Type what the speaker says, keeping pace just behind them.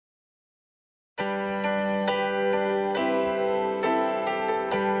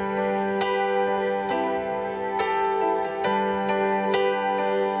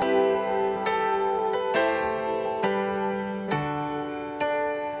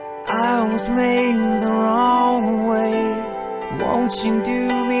I was made the wrong way. Won't you do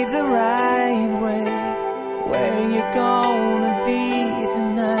me the right way? Where you gonna be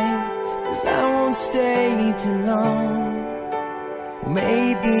tonight? 'Cause I won't stay too long.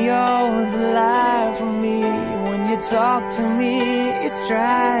 Maybe you're the life for me. When you talk to me, it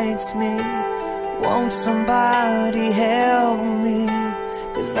strikes me. Won't somebody help me?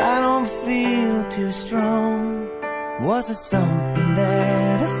 'Cause I don't feel too strong. Was it something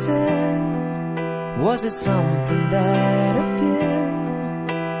that I said? Was it something that I did?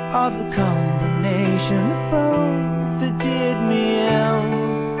 Or the combination of both that did me in?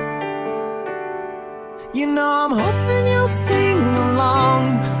 You know I'm hoping you'll sing along,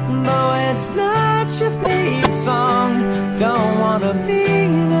 though it's not your favorite song. Don't wanna be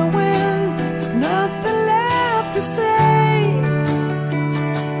the wind, there's nothing left to say.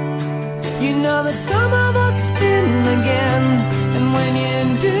 You know that some of us spin again, and when you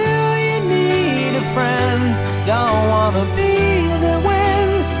do, you need a friend. Don't wanna be the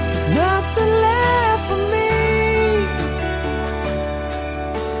wind, there's nothing left for me.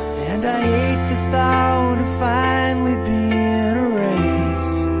 And I hate the thought of finally being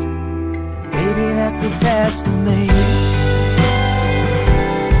erased. Maybe that's the best of me.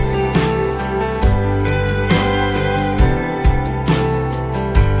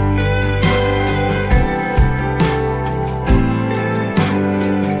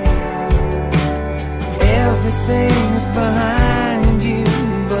 Everything's behind you,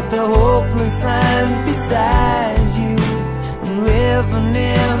 but the hopeless signs beside you. I'm living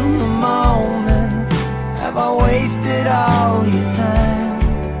in the moment. Have I wasted all your time?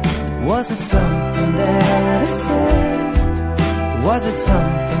 Was it something that I said? Was it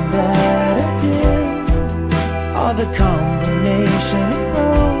something that I did? Or the combination of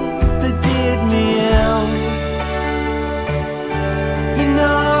both that did me in? You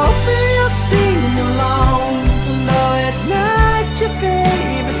know, I hope you'll sing along, though it's not your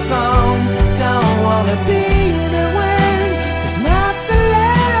favorite song. Don't wanna be the wind, there's nothing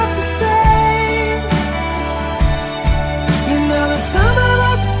left to say. You know that some of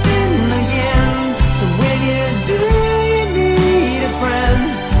us spin again, and when you do, you need a friend.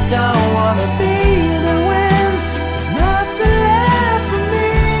 Don't wanna be the wind, there's nothing left for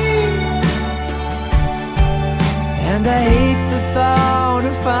me. And I hate